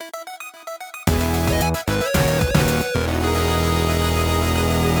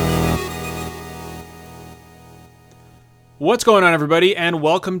What's going on, everybody, and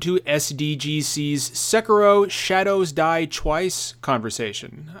welcome to SDGC's Sekiro Shadows Die Twice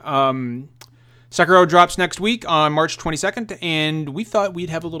conversation. Sekiro drops next week on March 22nd, and we thought we'd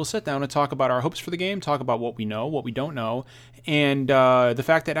have a little sit-down and talk about our hopes for the game, talk about what we know, what we don't know, and the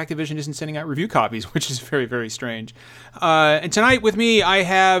fact that Activision isn't sending out review copies, which is very, very strange. And tonight with me, I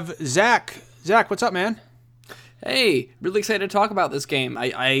have Zach. Zach, what's up, man? Hey, really excited to talk about this game.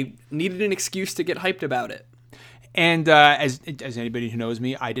 I needed an excuse to get hyped about it. And as anybody who knows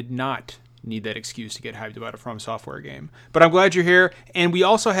me, I did not need that excuse to get hyped about a From Software game. But I'm glad you're here. And we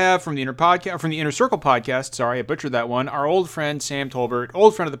also have from the Inner Circle podcast, sorry, I butchered that one, our old friend Sam Tolbert,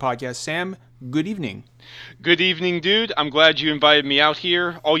 old friend of the podcast. Sam, good evening. Good evening, dude. I'm glad you invited me out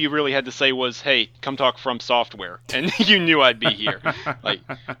here. All you really had to say was, hey, come talk From Software. And you knew I'd be here. Like,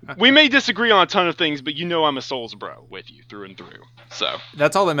 we may disagree on a ton of things, but you know I'm a Souls bro with you through and through. So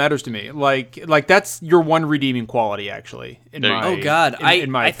that's all that matters to me. Like that's your one redeeming quality, actually.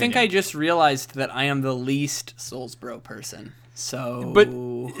 I think I just realized that I am the least Souls bro person. So, but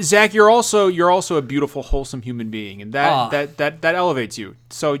Zach, you're also a beautiful, wholesome human being, and that elevates you.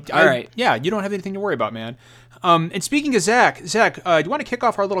 So, yeah, you don't have anything to worry about, man. And speaking of Zach, do you want to kick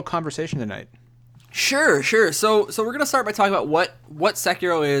off our little conversation tonight? Sure. So we're gonna start by talking about what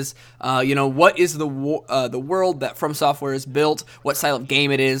Sekiro is. What is the world that From Software has built? What style of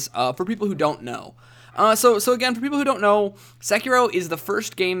game it is for people who don't know. So again, for people who don't know, Sekiro is the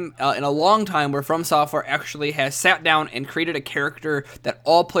first game in a long time where From Software actually has sat down and created a character that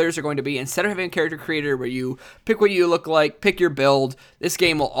all players are going to be. Instead of having a character creator where you pick what you look like, pick your build, this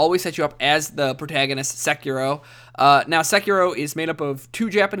game will always set you up as the protagonist, Sekiro. Now, Sekiro is made up of two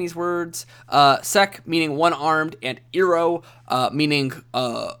Japanese words, Sek, meaning one-armed, and Iro, meaning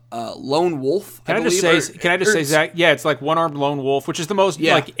lone wolf. Can I just say, Zach? Yeah, it's like one-armed lone wolf, which is the most,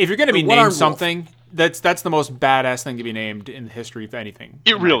 like, if you're going to be named something... Wolf. That's the most badass thing to be named in the history of anything.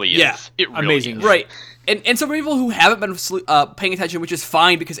 It really is. Yeah. It really amazing. Is. Right. And so for people who haven't been paying attention, which is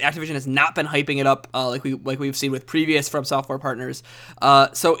fine because Activision has not been hyping it up like we've seen with previous From Software partners.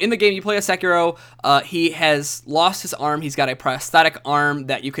 So in the game, you play as Sekiro. He has lost his arm. He's got a prosthetic arm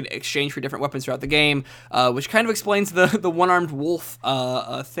that you can exchange for different weapons throughout the game, which kind of explains the one-armed wolf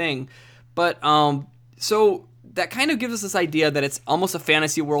thing. But so... that kind of gives us this idea that it's almost a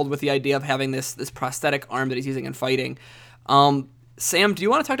fantasy world with the idea of having this prosthetic arm that he's using in fighting. Sam, do you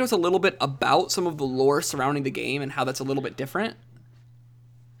want to talk to us a little bit about some of the lore surrounding the game and how that's a little bit different?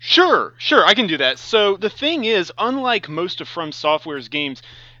 Sure, I can do that. So the thing is, unlike most of From Software's games,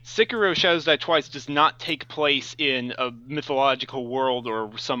 Sekiro Shadows Die Twice does not take place in a mythological world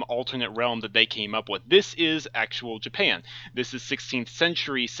or some alternate realm that they came up with. This is actual Japan. This is 16th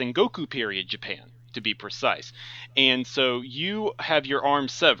century Sengoku period Japan, to be precise. And so you have your arm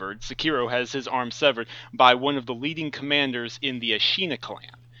severed, Sekiro has his arm severed, by one of the leading commanders in the Ashina clan.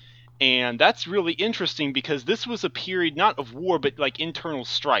 And that's really interesting because this was a period not of war, but like internal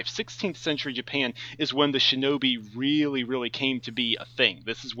strife. 16th century Japan is when the shinobi really, really came to be a thing.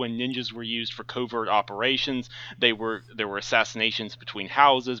 This is when ninjas were used for covert operations. There were assassinations between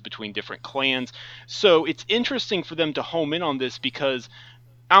houses, between different clans. So it's interesting for them to home in on this because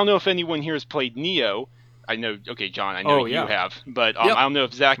I don't know if anyone here has played Neo. I know, okay, John, I know you have, but Yep. I don't know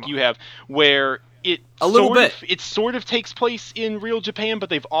if Zach, you have, where it sort of takes place in real Japan, but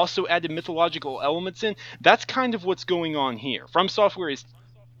they've also added mythological elements in. That's kind of what's going on here. From Software is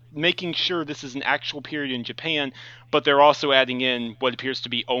making sure this is an actual period in Japan, but they're also adding in what appears to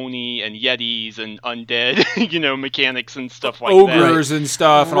be Oni and Yetis and undead, mechanics and stuff like that. Ogres and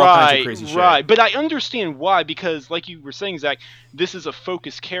stuff and all kinds of crazy shit. Right, but I understand why, because like you were saying, Zach, this is a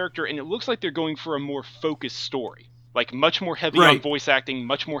focused character, and it looks like they're going for a more focused story. Like, much more heavy on voice acting,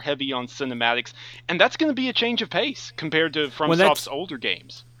 much more heavy on cinematics, and that's going to be a change of pace compared to FromSoft's older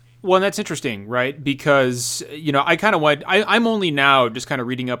games. Well, that's interesting, right? Because, I kind of I'm only now just kind of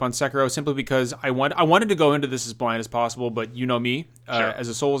reading up on Sekiro simply because I wanted to go into this as blind as possible, but you know me, sure. As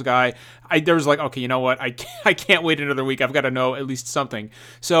a Souls guy, there was like, okay, you know what? I can't wait another week. I've got to know at least something.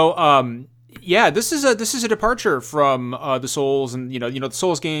 So, this is a departure from the Souls and the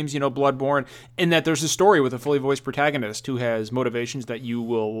Souls games, Bloodborne, in that there's a story with a fully voiced protagonist who has motivations that you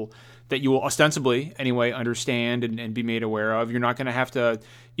will ostensibly anyway understand and be made aware of. You're not going to have to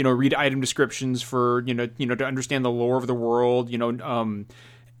read item descriptions for to understand the lore of the world.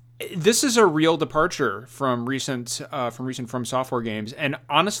 This is a real departure from recent From Software games, and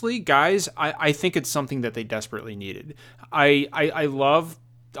honestly, guys, I think it's something that they desperately needed. I love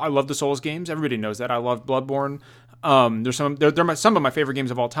the Souls games. Everybody knows that. I love Bloodborne. They're some of my favorite games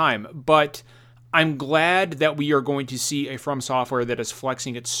of all time. But I'm glad that we are going to see a From Software that is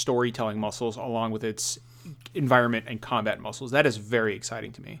flexing its storytelling muscles along with its environment and combat muscles. That is very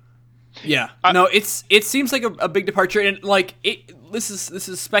exciting to me. Yeah, no, it seems like a big departure, and like this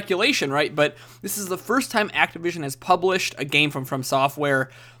is speculation, right? But this is the first time Activision has published a game from Software.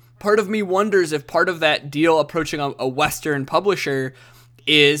 Part of me wonders if part of that deal approaching a Western publisher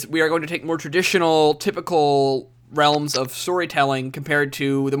is we are going to take more traditional, typical realms of storytelling compared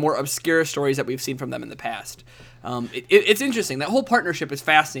to the more obscure stories that we've seen from them in the past. It's interesting. That whole partnership is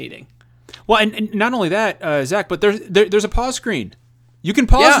fascinating. Well, and not only that, Zach, but there's a pause screen. You can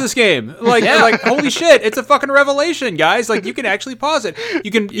pause this game. Like, holy shit, it's a fucking revelation, guys. Like, you can actually pause it. You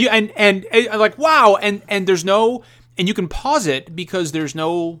can, like, wow. And there's no, and you can pause it because there's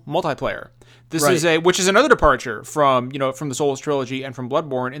no multiplayer. This is which is another departure from the Souls trilogy and from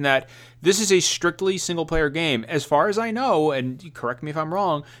Bloodborne, in that this is a strictly single player game. As far as I know, and correct me if I'm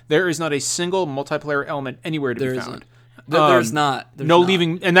wrong, there is not a single multiplayer element anywhere to be found. There's not.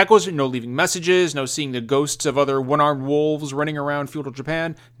 Leaving, and that goes no leaving messages, no seeing the ghosts of other one-armed wolves running around feudal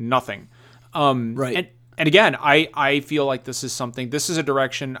Japan, nothing. And again, I feel like this is a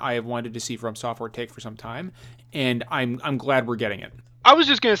direction I have wanted to see From Software take for some time, and I'm glad we're getting it. I was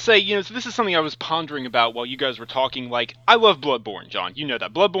just going to say, so this is something I was pondering about while you guys were talking. Like, I love Bloodborne, John. You know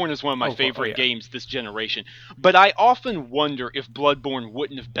that. Bloodborne is one of my favorite games this generation. But I often wonder if Bloodborne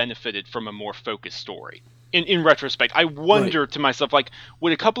wouldn't have benefited from a more focused story. In retrospect, I wonder to myself, like,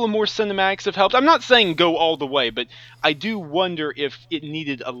 would a couple of more cinematics have helped? I'm not saying go all the way, but I do wonder if it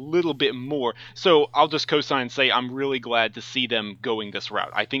needed a little bit more. So I'll just co-sign and say I'm really glad to see them going this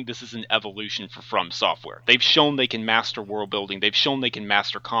route. I think this is an evolution for From Software. They've shown they can master world building. They've shown they can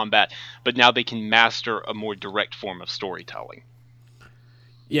master combat, but now they can master a more direct form of storytelling.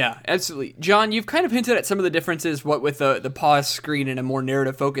 Yeah, absolutely. John, you've kind of hinted at some of the differences, what with the pause screen and a more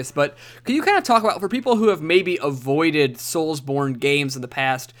narrative focus, but can you kind of talk about, for people who have maybe avoided Soulsborne games in the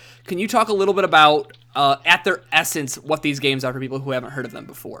past, can you talk a little bit about, at their essence, what these games are for people who haven't heard of them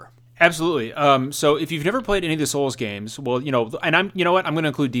before? Absolutely. So if you've never played any of the Souls games, well, and I'm going to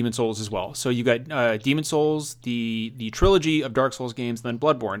include Demon Souls as well. So you got Demon Souls, the trilogy of Dark Souls games, and then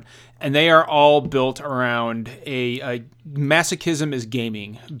Bloodborne, and they are all built around a masochism is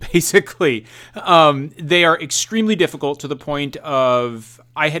gaming, basically. They are extremely difficult to the point of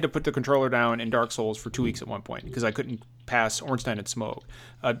I had to put the controller down in Dark Souls for 2 weeks at one point because I couldn't pass Ornstein and Smoke.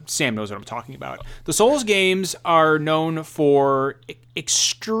 Sam knows what I'm talking about. The Souls games are known for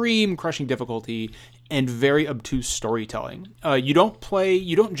extreme crushing difficulty and very obtuse storytelling. You don't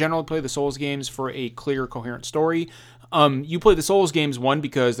generally play the Souls games for a clear, coherent story. You play the Souls games, one,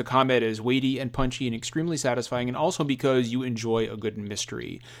 because the combat is weighty and punchy and extremely satisfying, and also because you enjoy a good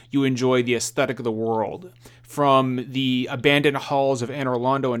mystery. You enjoy the aesthetic of the world. From the abandoned halls of Anor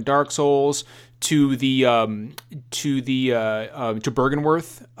Londo in Dark Souls to Byrgenwerth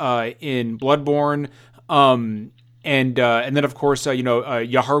in Bloodborne, and then of course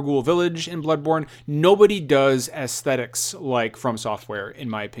Yahar'gul Village in Bloodborne. Nobody does aesthetics like From Software, in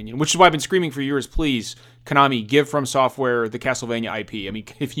my opinion, which is why I've been screaming for years. Please, Konami, give From Software the Castlevania IP. I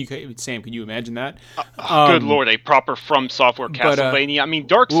mean, Sam, can you imagine that? Good lord, a proper From Software Castlevania. I mean,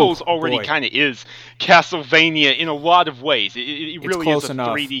 Dark Souls already kind of is Castlevania in a lot of ways. It really is a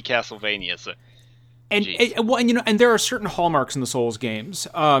 3D Castlevania. So. And there are certain hallmarks in the Souls games.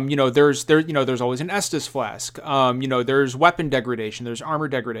 There's always an Estus flask. There's weapon degradation. There's armor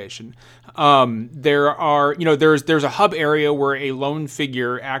degradation. There's a hub area where a lone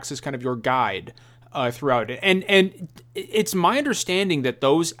figure acts as kind of your guide throughout it. And it's my understanding that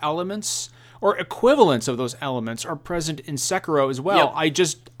those elements or equivalents of those elements are present in Sekiro as well.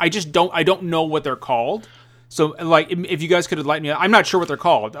 Yep. I don't know what they're called. So, like, if you guys could enlighten me, I'm not sure what they're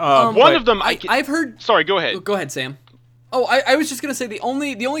called. One of them, I've heard. Sorry, go ahead. Go ahead, Sam. Oh, I was just gonna say the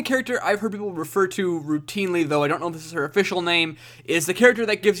only character I've heard people refer to routinely, though I don't know if this is her official name, is the character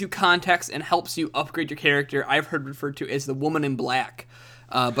that gives you context and helps you upgrade your character. I've heard referred to as the Woman in Black,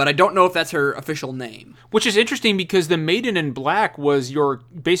 but I don't know if that's her official name. Which is interesting because the Maiden in Black was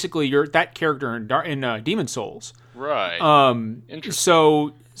that character in Demon Souls. Right.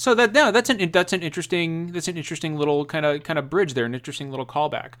 Interesting. So that's an interesting little kind of bridge there, an interesting little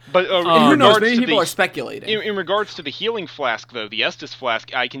callback. But who knows? Maybe people are speculating. In regards to the healing flask, though, the Estus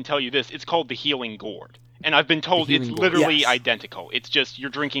flask, I can tell you this: it's called the Healing Gourd, and I've been told it's literally identical. It's just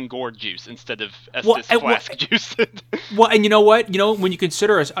you're drinking gourd juice instead of Estus flask juice. Well, and you know what? When you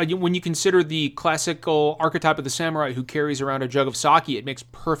consider the classical archetype of the samurai who carries around a jug of sake, it makes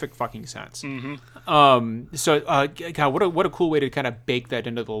perfect fucking sense. Mm-hmm. God, what a cool way to kind of bake that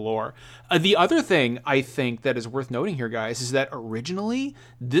into the lore. The other thing I think that is worth noting here, guys, is that originally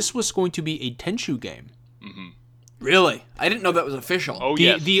this was going to be a Tenchu game. Mm-hmm. Really? I didn't know that was official. Oh,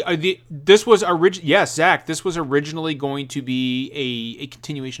 yes. This was yes, Zach. This was originally going to be a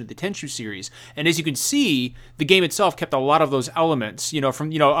continuation of the Tenchu series, and as you can see, the game itself kept a lot of those elements.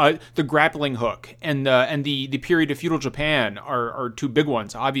 From the grappling hook and the period of feudal Japan are two big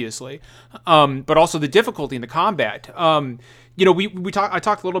ones, obviously, but also the difficulty in the combat. I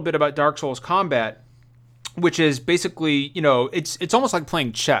talked a little bit about Dark Souls combat, which is basically, it's almost like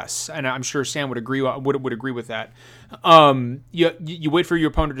playing chess, and I'm sure Sam would agree with that. You wait for your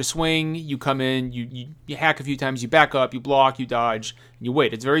opponent to swing, you come in, you hack a few times, you back up, you block, you dodge, and you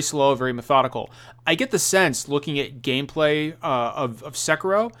wait. It's very slow, very methodical. I get the sense, looking at gameplay of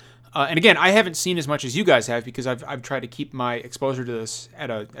Sekiro, and again, I haven't seen as much as you guys have because I've tried to keep my exposure to this at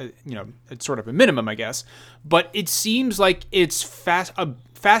at sort of a minimum, I guess. But it seems like it's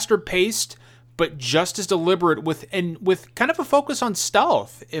faster paced, but just as deliberate with kind of a focus on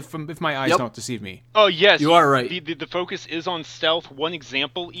stealth, if my eyes don't deceive me. Oh, yes. You are right. The focus is on stealth. One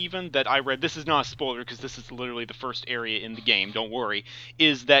example, even, that I read, this is not a spoiler because this is literally the first area in the game, don't worry,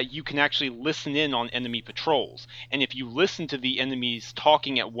 is that you can actually listen in on enemy patrols. And if you listen to the enemies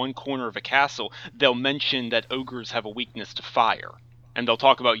talking at one corner of a castle, they'll mention that ogres have a weakness to fire. And they'll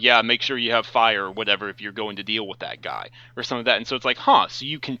talk about, make sure you have fire or whatever if you're going to deal with that guy or some of that. And so it's like, so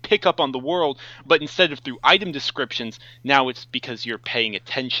you can pick up on the world, but instead of through item descriptions, now it's because you're paying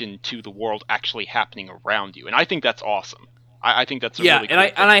attention to the world actually happening around you. And I think that's awesome. I think that's a really cool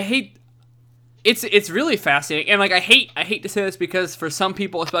thing. And I hate it's really fascinating. And like I hate to say this because for some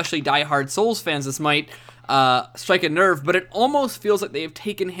people, especially diehard Souls fans, this might strike a nerve, but it almost feels like they've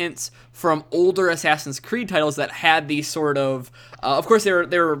taken hints from older Assassin's Creed titles that had these sort of course they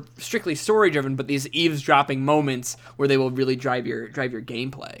were strictly story driven, but these eavesdropping moments where they will really drive your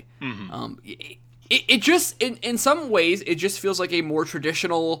gameplay. Mm-hmm. It just in some ways it just feels like a more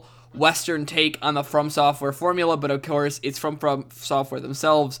traditional Western take on the From Software formula, but of course it's from Software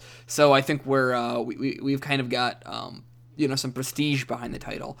themselves, so I think we've kind of got some prestige behind the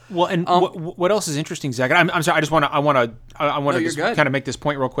title. Well, and what else is interesting, Zach? I'm sorry. I want to kind of make this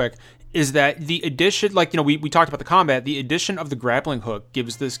point real quick. Is that the addition? We talked about the combat. The addition of the grappling hook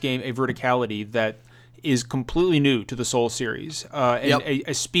gives this game a verticality that is completely new to the Soul series, and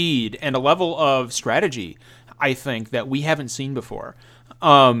a speed and a level of strategy, I think, that we haven't seen before.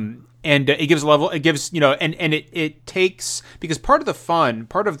 And it gives a level. It gives it takes, because part of the fun,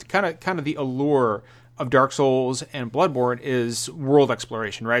 part of kind of the allure of Dark Souls and Bloodborne is world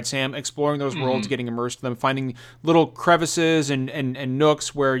exploration, right, Sam? Exploring those worlds, getting immersed in them, finding little crevices and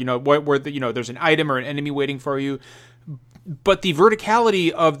nooks where there's an item or an enemy waiting for you. But the verticality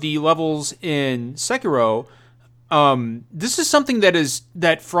of the levels in Sekiro, this is something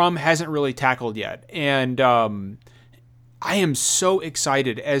that From hasn't really tackled yet, and I am so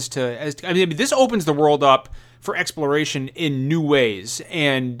excited as to this opens the world up for exploration in new ways,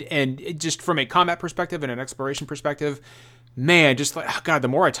 and it just from a combat perspective and an exploration perspective, man, just the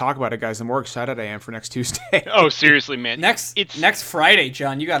more I talk about it, guys, the more excited I am for next Tuesday. Oh, seriously, man. Next Friday,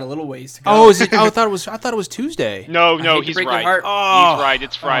 John. You got a little ways to go. Oh, is it? I thought it was Tuesday. No, he's right. Oh, he's right.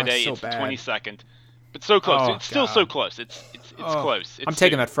 It's Friday. So it's bad. the 22nd. But so close. Oh, it's still God. so close. It's close. I'm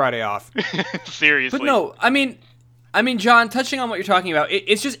taking that Friday off. Seriously. But no, I mean, John, touching on what you're talking about,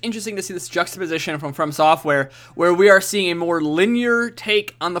 it's just interesting to see this juxtaposition from Software, where we are seeing a more linear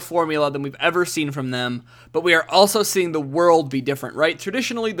take on the formula than we've ever seen from them, but we are also seeing the world be different, right?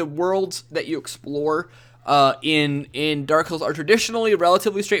 Traditionally, the worlds that you explore in Dark Souls are traditionally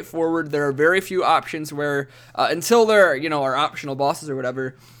relatively straightforward. There are very few options where, until there are optional bosses or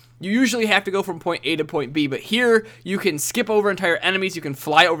whatever, you usually have to go from point A to point B, but here you can skip over entire enemies, you can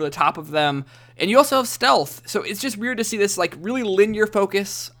fly over the top of them, and you also have stealth. So it's just weird to see this really linear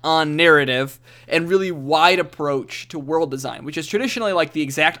focus on narrative and really wide approach to world design, which is traditionally the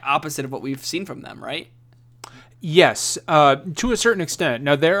exact opposite of what we've seen from them, right? Yes, to a certain extent.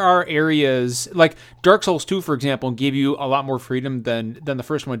 Now, there are areas like Dark Souls 2, for example, gave you a lot more freedom than the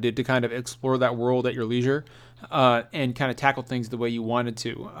first one did to kind of explore that world at your leisure and kind of tackle things the way you wanted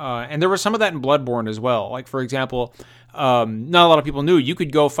to. And there was some of that in Bloodborne as well. Like, for example, not a lot of people knew you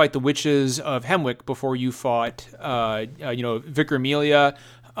could go fight the witches of Hemwick before you fought, Vicar Amelia.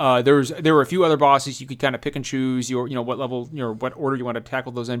 There were a few other bosses you could kind of pick and choose what level, what order you want to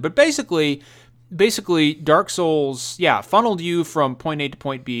tackle those in. But basically, Dark Souls, funneled you from point A to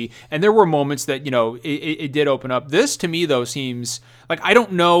point B, and there were moments that, it did open up. This, to me, though, seems like I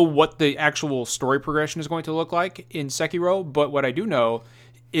don't know what the actual story progression is going to look like in Sekiro, but what I do know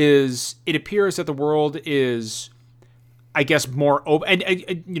is it appears that the world is I guess more open,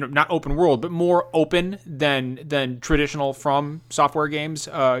 and not open world, but more open than traditional From Software games.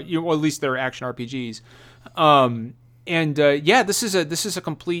 Or at least they're action RPGs. This is a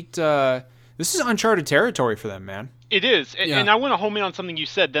complete. This is uncharted territory for them, man. It is, and I want to home in on something you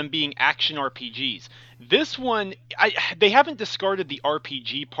said, them being action RPGs. This one, they haven't discarded the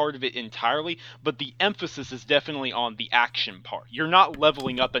RPG part of it entirely, but the emphasis is definitely on the action part. You're not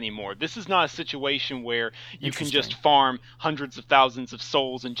leveling up anymore. This is not a situation where you can just farm hundreds of thousands of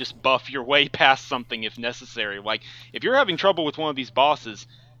souls and just buff your way past something if necessary. Like, if you're having trouble with one of these bosses,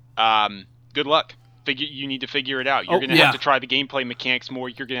 good luck. You need to figure it out. You're going to have to try the gameplay mechanics more.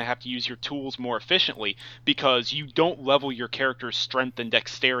 You're going to have to use your tools more efficiently because you don't level your character's strength and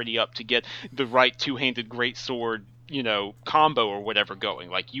dexterity up to get the right two-handed greatsword, combo or whatever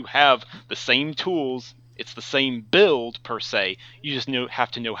going. Like, you have the same tools. It's the same build per se. You just have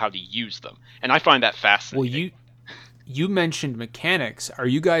to know how to use them. And I find that fascinating. Well, you mentioned mechanics. Are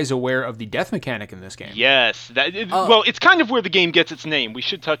you guys aware of the death mechanic in this game? Yes. Well, it's kind of where the game gets its name. We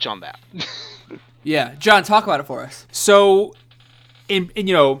should touch on that. Yeah, John, talk about it for us. So,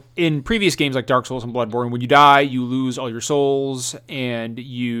 in previous games like Dark Souls and Bloodborne, when you die, you lose all your souls, and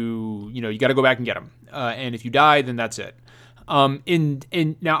you got to go back and get them. And if you die, then that's it.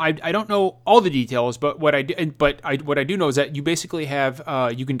 Now I don't know all the details, but what I do know is that you basically have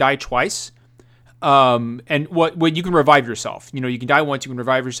you can die twice. And what you can revive yourself. You can die once, you can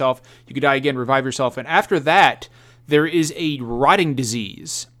revive yourself. You can die again, revive yourself, and after that, there is a rotting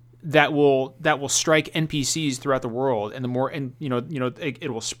disease that will strike NPCs throughout the world, and it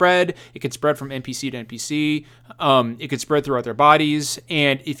will spread. It could spread from NPC to NPC. It could spread throughout their bodies,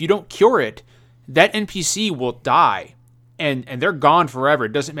 and if you don't cure it, that NPC will die, and they're gone forever.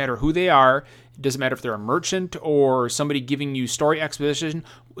 It doesn't matter who they are. It doesn't matter if they're a merchant or somebody giving you story exposition.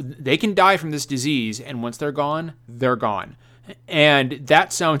 They can die from this disease, and once they're gone, they're gone. And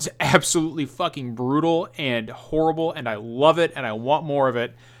that sounds absolutely fucking brutal and horrible, and I love it, and I want more of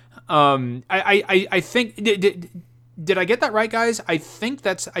it. I think did I get that right, guys? I think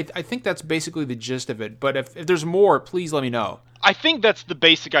that's basically the gist of it. But if there's more, please let me know. I think that's the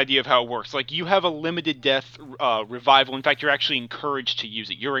basic idea of how it works. Like, you have a limited death revival. In fact, you're actually encouraged to use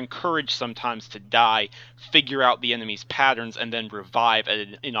it. You're encouraged sometimes to die, figure out the enemy's patterns, and then revive at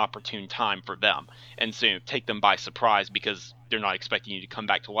an inopportune time for them. And so take them by surprise because they're not expecting you to come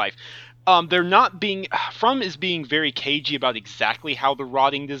back to life. They're not being... From is being very cagey about exactly how the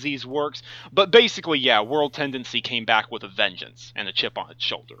rotting disease works. But basically, yeah, World Tendency came back with a vengeance and a chip on its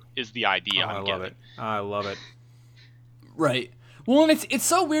shoulder is the idea I'm getting. I love it. Right. Well, and it's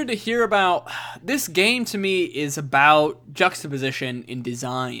so weird to hear about. This game to me is about juxtaposition in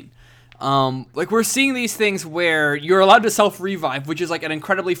design. Like, we're seeing these things where you're allowed to self-revive, which is like an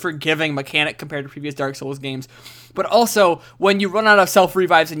incredibly forgiving mechanic compared to previous Dark Souls games. But also, when you run out of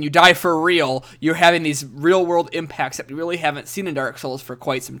self-revives and you die for real, you're having these real-world impacts that we really haven't seen in Dark Souls for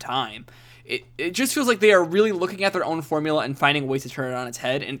quite some time. It just feels like they are really looking at their own formula and finding ways to turn it on its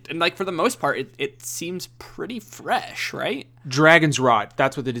head. And like, for the most part, it seems pretty fresh, right? Dragon's Rot.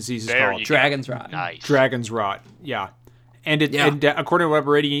 That's what the disease is called. Dragon's Rot. Nice. Dragon's Rot. Yeah. And according to what I'm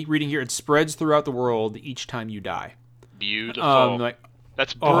reading here, it spreads throughout the world each time you die. Beautiful.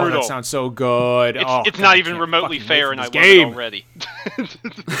 That's brutal. Oh, that sounds so good. It's not even remotely fair, and I love it already.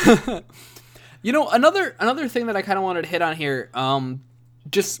 Another thing that I kind of wanted to hit on here,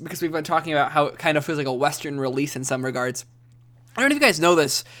 just because we've been talking about how it kind of feels like a Western release in some regards. I don't know if you guys know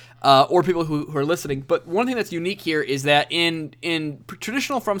this, or people who are listening, but one thing that's unique here is that in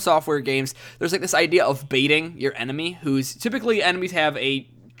traditional From Software games, there's like this idea of baiting your enemy, who's typically enemies have a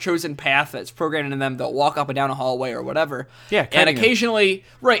chosen path that's programmed in them. They'll walk up and down a hallway or whatever. Yeah, and occasionally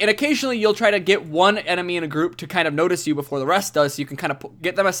you'll try to get one enemy in a group to kind of notice you before the rest does, so you can kind of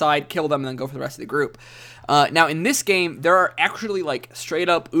get them aside, kill them, and then go for the rest of the group. Now, in this game, there are actually like straight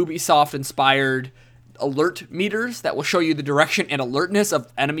up Ubisoft-inspired alert meters that will show you the direction and alertness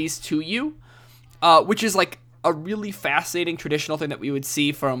of enemies to you, which is like a really fascinating traditional thing that we would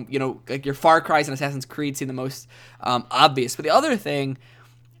see from, like your Far Cry's and Assassin's Creed seem the most obvious. But the other thing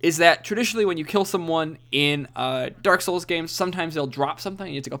is that traditionally when you kill someone in Dark Souls games, sometimes they'll drop something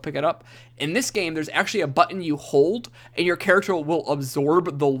and you have to go pick it up. In this game, there's actually a button you hold, and your character will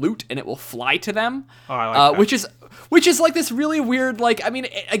absorb the loot, and it will fly to them. Oh, I like that. Which is like this really weird, like, I mean,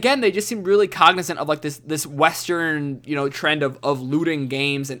 again, they just seem really cognizant of like this Western, trend of looting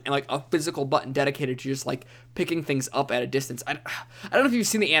games and like a physical button dedicated to just like picking things up at a distance. I don't know if you've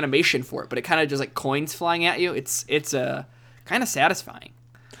seen the animation for it, but it kind of just like coins flying at you. It's kind of satisfying.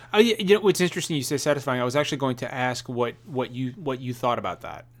 What's interesting you say satisfying. I was actually going to ask what you thought about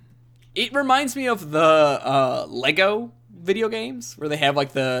that. It reminds me of the Lego video games where they have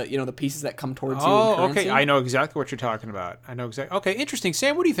like the the pieces that come towards you. Oh, in currency. okay. I know exactly what you're talking about. I know exactly. Okay, interesting.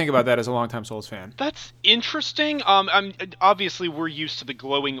 Sam, what do you think about that as a longtime Souls fan? That's interesting. Obviously we're used to the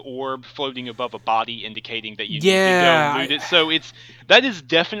glowing orb floating above a body, indicating that you need to go loot it. So that is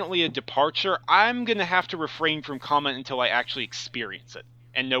definitely a departure. I'm gonna have to refrain from comment until I actually experience it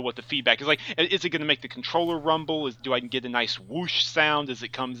and know what the feedback is like. Is it going to make the controller rumble? Do I get a nice whoosh sound as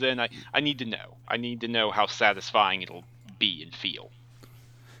it comes in? I need to know. I need to know how satisfying it'll be and feel.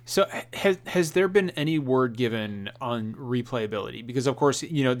 So has there been any word given on replayability? Because of course,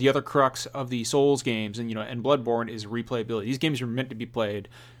 the other crux of the Souls games and and Bloodborne is replayability. These games are meant to be played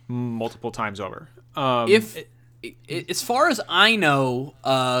multiple times over. As far as I know,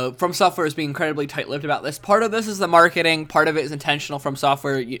 From Software is being incredibly tight-lipped about this. Part of this is the marketing. Part of it is intentional. From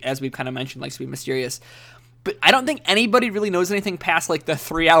Software, as we've kind of mentioned, likes to be mysterious. But I don't think anybody really knows anything past like the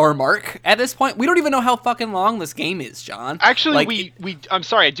 3-hour mark at this point. We don't even know how fucking long this game is, John. Actually, I'm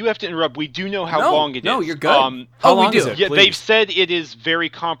sorry, I do have to interrupt. We do know how long it is. No, you're good. How long is it? Yeah, Please. they've said it is very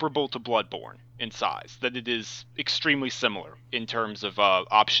comparable to Bloodborne in size. That it is extremely similar in terms of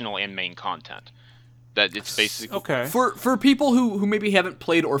optional and main content. That it's basically okay. For people who maybe haven't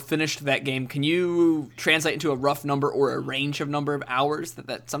played or finished that game, can you translate into a rough number or a range of number of hours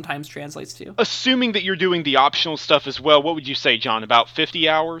that sometimes translates to? Assuming that you're doing the optional stuff as well, what would you say, John? About 50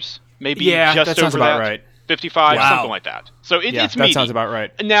 hours? Maybe just that sounds over about that? right. 55, Wow. something like that. So it's That meaty. sounds about right.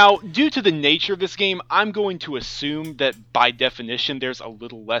 Now, due to the nature of this game, I'm going to assume that by definition there's a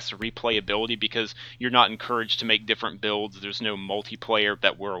little less replayability because you're not encouraged to make different builds. There's no multiplayer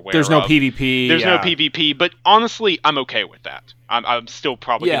that we're aware of. There's no PvP. There's no PvP, but honestly, I'm okay with that. I'm still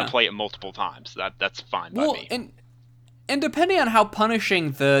probably going Yeah. to play it multiple times. That's fine by me. And depending on how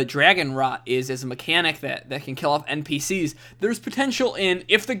punishing the dragon rot is as a mechanic that can kill off NPCs, there's potential in,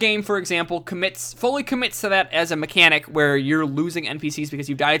 if the game, for example, fully commits to that as a mechanic where you're losing NPCs because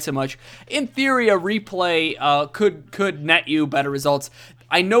you've died so much, in theory, a replay could net you better results.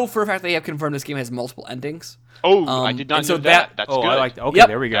 I know for a fact they have confirmed this game has multiple endings. Oh, I did not know that. That's good. I like that. Okay, Yep.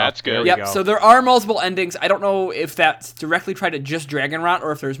 there we go. That's good. There we Yep, go. so there are multiple endings. I don't know if that's directly tied to just dragon rot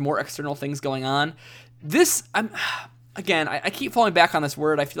or if there's more external things going on. Again, I keep falling back on this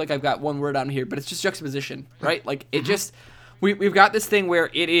word. I feel like I've got one word on here, but it's just juxtaposition, right? Like, it just... We've got this thing where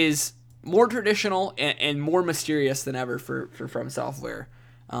it is more traditional and more mysterious than ever for From Software.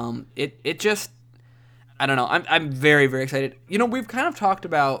 It just... I don't know. I'm very, very excited. We've kind of talked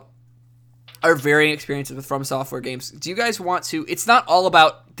about our varying experiences with From Software games. Do you guys want to... It's not all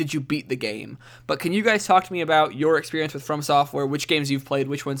about did you beat the game, but can you guys talk to me about your experience with From Software, which games you've played,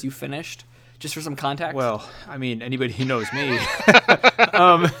 which ones you finished? Just for some context. Well, I mean, anybody who knows me.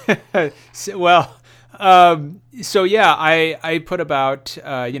 So yeah, I put about,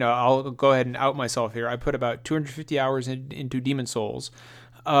 I'll go ahead and out myself here. I put about 250 hours into Demon Souls.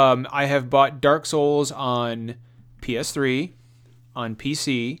 I have bought Dark Souls on PS3, on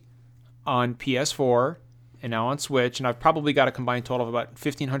PC, on PS4, and now on Switch, and I've probably got a combined total of about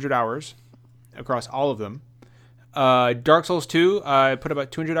 1,500 hours across all of them. Dark Souls 2, I put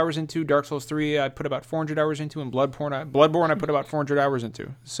about 200 hours into. Dark Souls 3, I put about 400 hours into. And Bloodborne, I put about 400 hours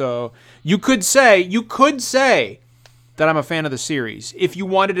into. So you could say that I'm a fan of the series. If you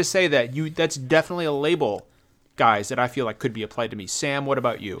wanted to say that, that's definitely a label, guys, that I feel like could be applied to me. Sam, what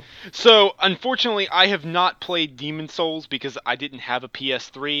about you? So, unfortunately, I have not played Demon Souls because I didn't have a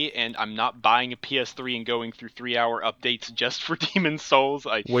PS3, and I'm not buying a PS3 and going through 3-hour updates just for Demon Souls.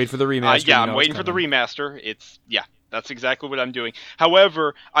 Wait for the remaster. I'm waiting for the remaster. That's exactly what I'm doing.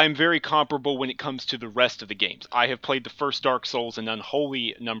 However, I'm very comparable when it comes to the rest of the games. I have played the first Dark Souls an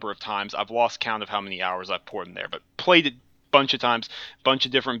unholy number of times. I've lost count of how many hours I've poured in there, but played it bunch of times, bunch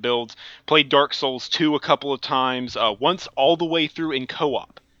of different builds. Played Dark Souls 2 a couple of times, once all the way through in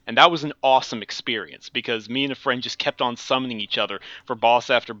co-op. And that was an awesome experience because me and a friend just kept on summoning each other for boss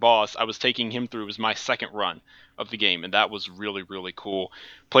after boss. I was taking him through. It was my second run of the game, and that was really, really cool.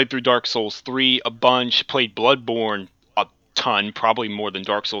 Played through Dark Souls 3 a bunch. Played Bloodborne a ton, probably more than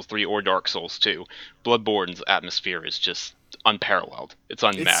Dark Souls 3 or Dark Souls 2. Bloodborne's atmosphere is just unparalleled. It's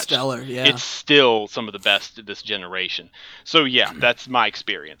unmatched. It's stellar, yeah. It's still some of the best of this generation. So yeah, that's my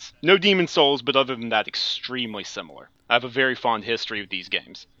experience. No Demon Souls, but other than that, extremely similar. I have a very fond history with these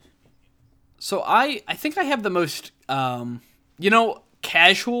games. So I think I have the most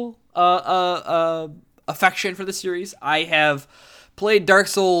casual affection for the series. I have played Dark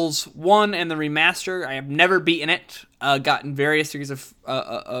Souls 1 and the remaster. I have never beaten it. Gotten various series of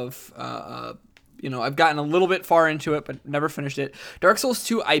I've gotten a little bit far into it, but never finished it. Dark Souls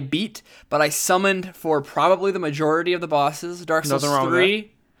 2 I beat, but I summoned for probably the majority of the bosses. Dark Souls Nothing wrong with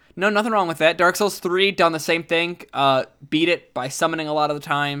 3. No, nothing wrong with that. Dark Souls 3, done the same thing. Beat it by summoning a lot of the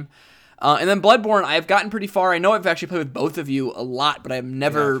time. And then Bloodborne, I've gotten pretty far. I know I've actually played with both of you a lot, but I've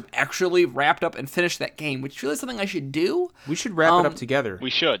never actually wrapped up and finished that game, which is really something I should do. We should wrap it up together.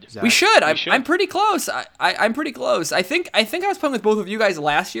 We should. Zach. We should. I'm pretty close. I'm pretty close. I think I was playing with both of you guys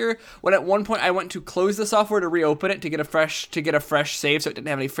last year when at one point I went to close the software to reopen it to get a fresh save so it didn't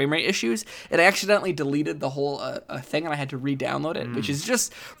have any frame rate issues. And I accidentally deleted the whole thing and I had to re-download it, which is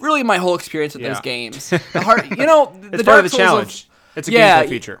just really my whole experience with those games. The hard, it's part of the challenge. It's a gameplay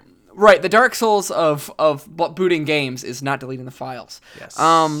feature. Right, the Dark Souls of booting games is not deleting the files. Yes.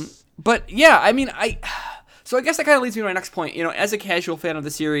 But yeah, I mean, so I guess that kind of leads me to my next point. As a casual fan of the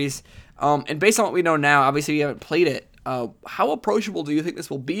series, and based on what we know now, obviously we haven't played it. How approachable do you think this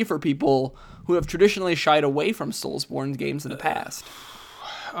will be for people who have traditionally shied away from Soulsborne games in the past?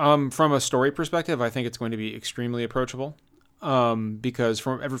 From a story perspective, I think it's going to be extremely approachable. Because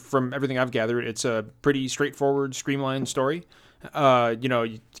from everything I've gathered, it's a pretty straightforward, streamlined story.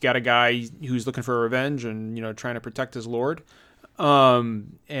 You got a guy who's looking for revenge and, trying to protect his lord.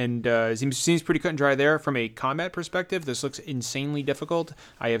 Seems pretty cut and dry there. From a combat perspective, this looks insanely difficult.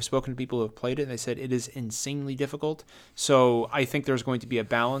 I have spoken to people who have played it and they said it is insanely difficult. So I think there's going to be a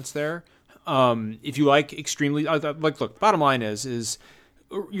balance there. If you like extremely, look, bottom line is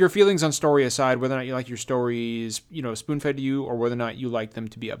your feelings on story aside, whether or not you like your stories, spoon-fed to you, or whether or not you like them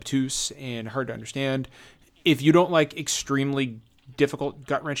to be obtuse and hard to understand. If you don't like extremely difficult,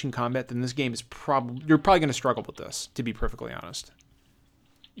 gut-wrenching combat, then this game is you're probably going to struggle with this, to be perfectly honest.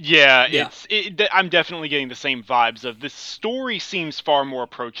 Yeah. I'm definitely getting the same vibes of this story seems far more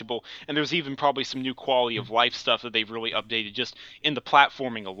approachable, and there's even probably some new quality of life stuff that they've really updated just in the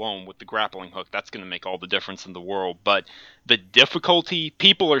platforming alone with the grappling hook. That's going to make all the difference in the world. But the difficulty,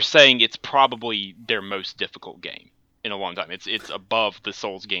 people are saying it's probably their most difficult game in a long time. It's above the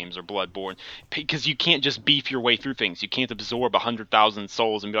Souls games or Bloodborne, because you can't just beef your way through things. You can't absorb 100,000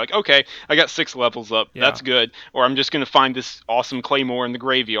 souls and be like, okay, I got 6 levels up, that's good, or I'm just going to find this awesome claymore in the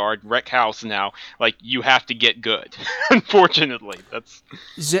graveyard, wreck house now. Like, you have to get good. Unfortunately, that's...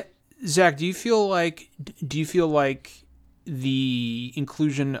 Zach, do you feel like the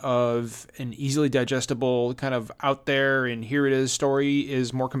inclusion of an easily digestible, kind of out there and here it is story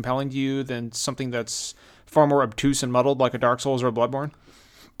is more compelling to you than something that's far more obtuse and muddled like a Dark Souls or a Bloodborne?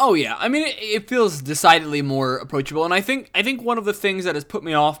 Oh yeah, I mean it feels decidedly more approachable, and I think one of the things that has put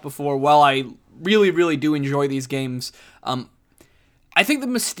me off before, while I really, really do enjoy these games, I think the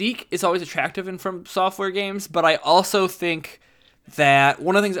mystique is always attractive in From Software games, but I also think that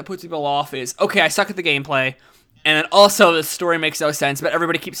one of the things that puts people off is, okay, I suck at the gameplay, and then also the story makes no sense, but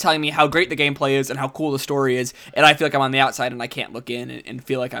everybody keeps telling me how great the gameplay is and how cool the story is, and I feel like I'm on the outside and I can't look in and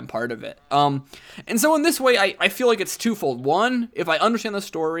feel like I'm part of it. And so in this way, I feel like it's twofold. One, if I understand the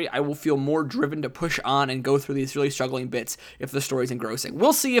story, I will feel more driven to push on and go through these really struggling bits if the story's engrossing.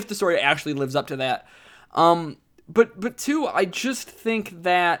 We'll see if the story actually lives up to that. But two, I just think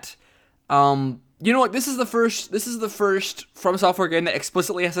that... this is the first From Software game that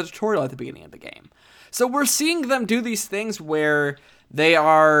explicitly has a tutorial at the beginning of the game. So we're seeing them do these things where they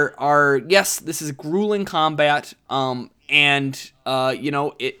are yes, this is grueling combat, it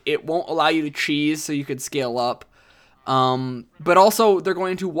won't allow you to cheese so you could scale up. But also they're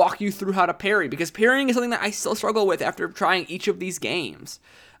going to walk you through how to parry, because parrying is something that I still struggle with after trying each of these games.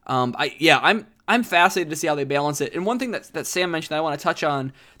 I'm fascinated to see how they balance it. And one thing that Sam mentioned that I want to touch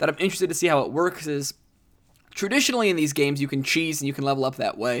on, that I'm interested to see how it works, is traditionally in these games you can cheese and you can level up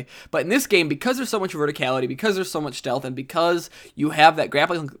that way. But in this game, because there's so much verticality, because there's so much stealth, and because you have that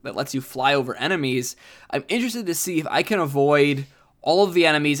grappling hook that lets you fly over enemies, I'm interested to see if I can avoid all of the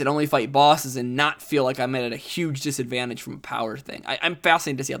enemies and only fight bosses and not feel like I'm at a huge disadvantage from a power thing. I'm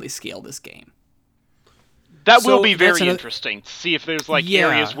fascinated to see how they scale this game. That will be very interesting to see if there's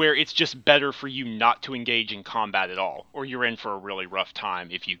areas where it's just better for you not to engage in combat at all, or you're in for a really rough time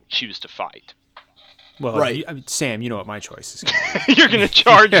if you choose to fight. Well, right. Sam, you know what my choice is going to be. You're going to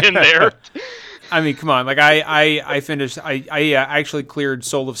charge in there. I mean, come on. Like I finished. I actually cleared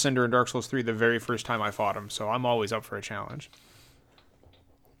Soul of Cinder in Dark Souls 3 the very first time I fought him. So I'm always up for a challenge.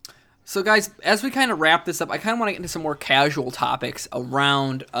 So guys, as we kind of wrap this up, I kind of want to get into some more casual topics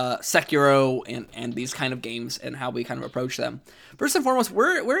around Sekiro and these kind of games and how we kind of approach them. First and foremost,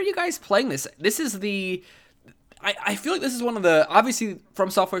 where are you guys playing this? This is the... I feel like this is one of the, obviously From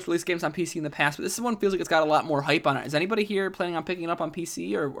Software's released games on PC in the past, but this one feels like it's got a lot more hype on it. Is anybody here planning on picking it up on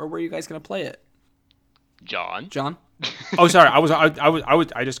PC, or where are you guys going to play it? John. John? Oh, sorry.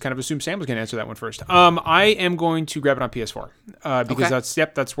 I just kind of assumed Sam was going to answer that one first. I am going to grab it on PS4 because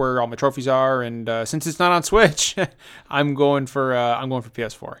Okay. that's where all my trophies are, and since it's not on Switch, I'm going for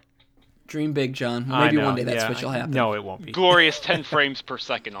PS4. Dream big, John. I Maybe know, one day that yeah. Switch will happen. No, it won't be. Glorious 10 frames per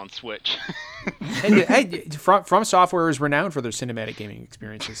second on Switch. Hey, From Software is renowned for their cinematic gaming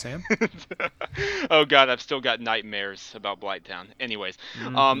experiences, Sam. Oh god, I've still got nightmares about Blighttown. Anyways,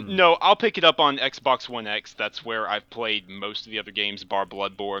 no, I'll pick it up on Xbox One X. That's where I've played most of the other games, bar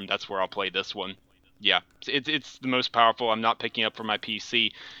Bloodborne. That's where I'll play this one. Yeah, it's the most powerful. I'm not picking up for my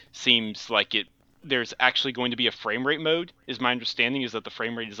PC. Seems like there's actually going to be a frame rate mode, is my understanding, is that the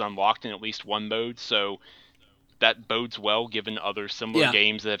frame rate is unlocked in at least one mode, so that bodes well given other similar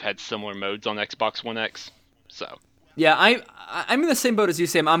games that have had similar modes on Xbox One X. So Yeah, I'm in the same boat as you,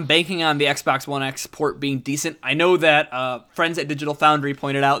 Sam. I'm banking on the Xbox One X port being decent. I know that friends at Digital Foundry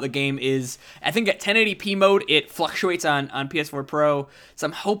pointed out the game is, I think at 1080p mode, it fluctuates on PS4 Pro. So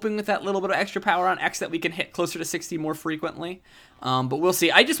I'm hoping with that little bit of extra power on X that we can hit closer to 60 more frequently. But we'll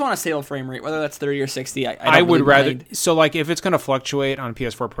see. I just want a stable frame rate, whether that's 30 or 60. I would really rather. mind. So, like, if it's going to fluctuate on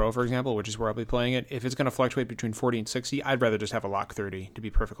PS4 Pro, for example, which is where I'll be playing it, if it's going to fluctuate between 40 and 60, I'd rather just have a lock 30, to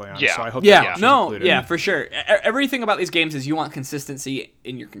be perfectly honest. Yeah. So I hope Yeah, that option's no, included. yeah, for sure. Everything about these games is you want consistency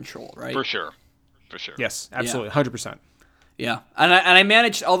in your control, right? for sure. Yes, absolutely, 100%. Yeah, and I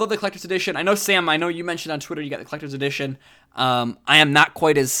managed, although the collector's edition, I know, Sam, I know you mentioned on Twitter you got the collector's edition. I am not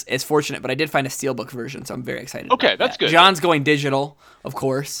quite as fortunate, but I did find a steelbook version, so I'm very excited. Okay, about that's that. good. John's going digital, of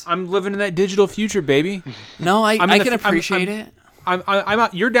course. I'm living in that digital future, baby. No, I I'm in can the- appreciate it. I'm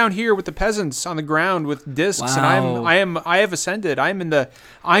out, you're down here with the peasants on the ground with discs, and Wow. I have ascended. I'm in the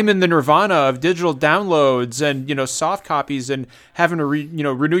nirvana of digital downloads and soft copies and having to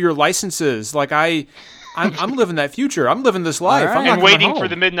renew your licenses. Like I'm living that future. I'm living this life. All right. I'm not And coming waiting home. for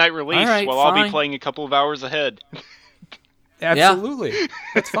the midnight release All right, while I'll be fine. playing a couple of hours ahead. Absolutely,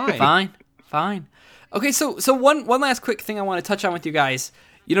 that's fine. Fine. Okay, so one last quick thing I want to touch on with you guys.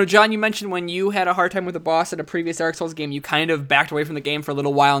 John, you mentioned when you had a hard time with a boss in a previous Dark Souls game, you kind of backed away from the game for a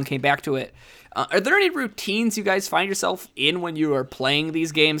little while and came back to it. Are there any routines you guys find yourself in when you are playing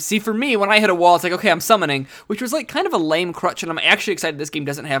these games? See, for me, when I hit a wall, it's like, okay, I'm summoning, which was like kind of a lame crutch, and I'm actually excited this game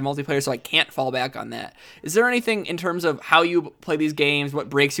doesn't have multiplayer, so I can't fall back on that. Is there anything in terms of how you play these games, what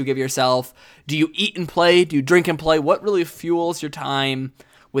breaks you give yourself? Do you eat and play? Do you drink and play? What really fuels your time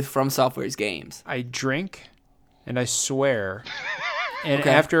with From Software's games? I drink, and I swear. And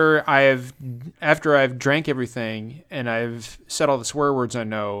Okay. after I've drank everything and I've said all the swear words I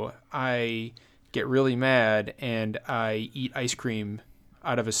know, I get really mad and I eat ice cream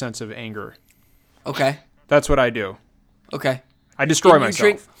out of a sense of anger. Okay. That's what I do. Okay. I destroy You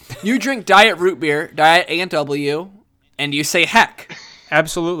myself. you drink Diet Root Beer, Diet A&W, and you say heck.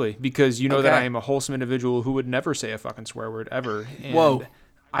 Absolutely, because you know that Okay. I am a wholesome individual who would never say a fucking swear word ever. And Whoa.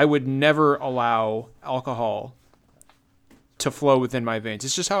 I would never allow alcohol to flow within my veins.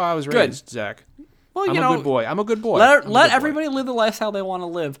 It's just how I was raised, Zach. Well, I'm a good boy. I'm a good boy. Let I'm a good boy. everybody live the lifestyle they want to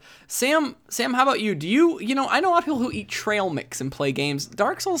live. Sam, how about you? Do you I know a lot of people who eat trail mix and play games.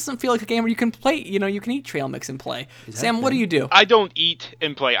 Dark Souls doesn't feel like a game where you can play, you can eat trail mix and play. Sam, what do you do? I don't eat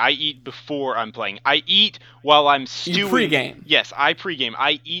and play. I eat before I'm playing. I eat while I'm stewing. pregame. Yes, I pregame.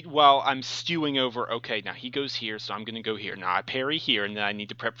 I eat while I'm stewing over, okay, now he goes here, so I'm going to go here. Now I parry here, and then I need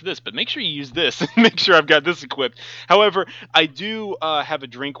to prep for this. But make sure you use this. Make sure I've got this equipped. However, I do have a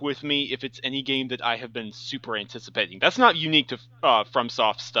drink with me if it's any game that I have been super anticipating. That's not unique to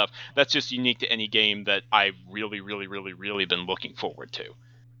FromSoft stuff. That's just unique to any game that I've really, really, really, really been looking forward to.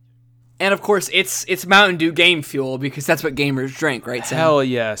 And of course, it's Mountain Dew game fuel because that's what gamers drink, right, Sam? Hell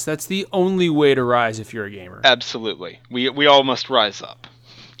yes. That's the only way to rise if you're a gamer. Absolutely. We all must rise up.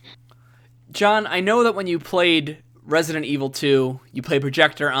 John, I know that when you played Resident Evil 2, you play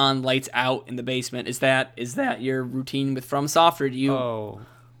projector on, lights out in the basement. Is that your routine with FromSoft, or do you? Oh,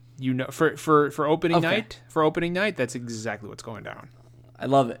 for opening Okay. night? For opening night, that's exactly what's going down. I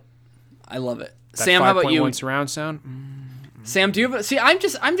love it. That Sam, how about you? 5.1 surround sound? Sam, do you have? See, I'm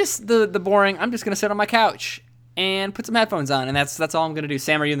just the boring. I'm just gonna sit on my couch and put some headphones on, and that's all I'm gonna do.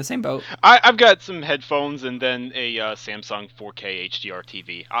 Sam, are you in the same boat? I've got some headphones and then a Samsung 4K HDR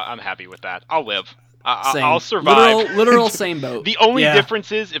TV. I'm happy with that. I'll live. Same. I'll survive. Literal same boat. The only Yeah.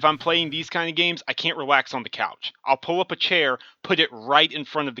 difference is if I'm playing these kind of games, I can't relax on the couch. I'll pull up a chair, put it right in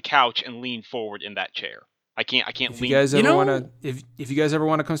front of the couch, and lean forward in that chair. I can't If lean. you guys You ever know- want to, if you guys ever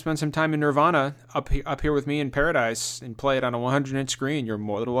want to come spend some time in Nirvana up here with me in Paradise and play it on a 100-inch screen, you're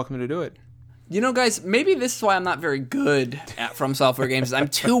more than welcome to do it. Guys, maybe this is why I'm not very good at From Software games. Is I'm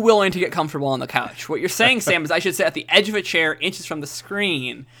too willing to get comfortable on the couch. What you're saying, Sam, is I should sit at the edge of a chair, inches from the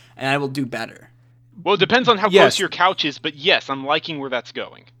screen, and I will do better. Well, it depends on how Yes. close your couch is, but yes, I'm liking where that's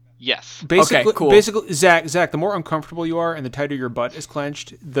going. Yes. Basically, cool. Basically, Zach, the more uncomfortable you are and the tighter your butt is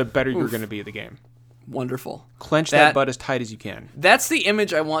clenched, the better you're going to be at the game. Wonderful. Clench that butt as tight as you can. That's the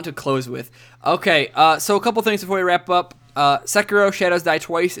image I want to close with. Okay, so a couple things before we wrap up. Sekiro Shadows Die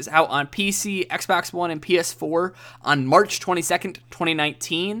Twice is out on PC, Xbox One, and PS4 on March 22nd,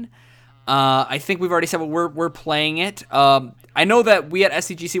 2019. I think we've already said we're playing it. I know that we at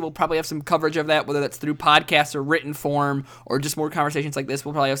SCGC will probably have some coverage of that, whether that's through podcast or written form or just more conversations like this.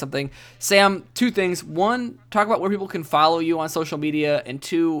 We'll probably have something. Sam, two things. One, talk about where people can follow you on social media. And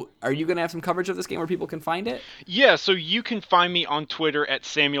two, are you going to have some coverage of this game where people can find it? Yeah, so you can find me on Twitter at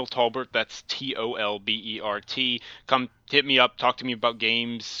Samuel Tolbert. That's Tolbert. Come hit me up, talk to me about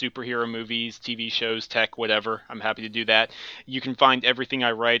games, superhero movies, TV shows, tech, whatever. I'm happy to do that. You can find everything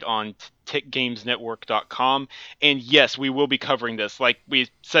I write on tickgamesnetwork.com. And yes, we will be covering this. Like we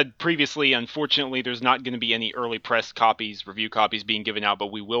said previously, unfortunately, there's not going to be any early press copies, review copies being given out,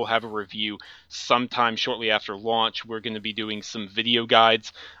 but we will have a review sometime shortly after launch. We're going to be doing some video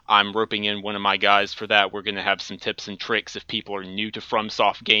guides. I'm roping in one of my guys for that. We're going to have some tips and tricks if people are new to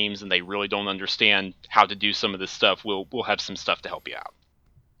FromSoft games and they really don't understand how to do some of this stuff. We'll have some stuff to help you out.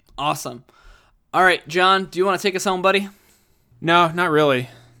 Awesome. All right, John, do you want to take us home, buddy? No, not really.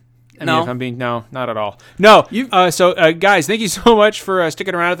 I No? mean, if I'm being not at all. No. Guys, thank you so much for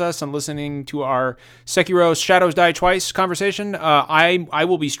sticking around with us and listening to our Sekiro Shadows Die Twice conversation. I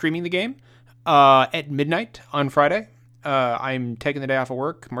will be streaming the game at midnight on Friday. I'm taking the day off of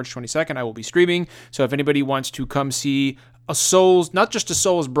work, March 22nd. I will be streaming. So if anybody wants to come see a Souls, not just a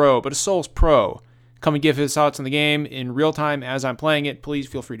Souls bro, but a Souls pro, come and give his thoughts on the game in real time as I'm playing it, please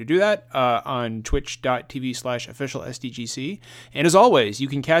feel free to do that on twitch.tv/officialsdgc. And as always, you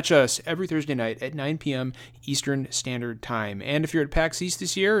can catch us every Thursday night at 9 p.m. Eastern Standard Time. And if you're at PAX East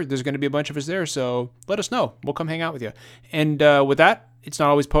this year, there's going to be a bunch of us there, so let us know. We'll come hang out with you. And with that, it's not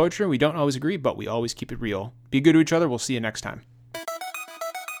always poetry. We don't always agree, but we always keep it real. Be good to each other. We'll see you next time.